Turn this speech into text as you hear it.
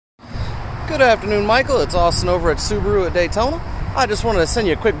Good afternoon, Michael. It's Austin over at Subaru at Daytona. I just wanted to send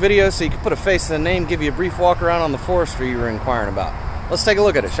you a quick video so you can put a face to the name, give you a brief walk around on the Forester you were inquiring about. Let's take a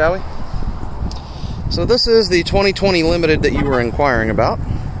look at it, shall we? So this is the 2020 Limited that you were inquiring about.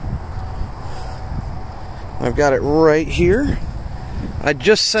 I've got it right here. I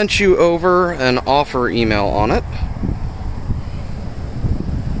just sent you over an offer email on it.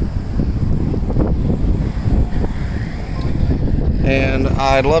 And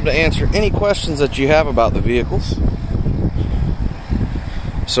I'd love to answer any questions that you have about the vehicles.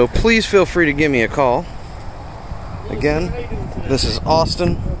 So please feel free to give me a call. Again, this is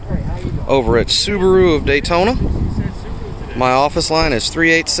Austin over at Subaru of Daytona. My office line is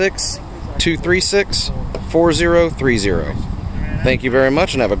 386-236-4030. Thank you very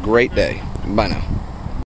much and have a great day. Bye now.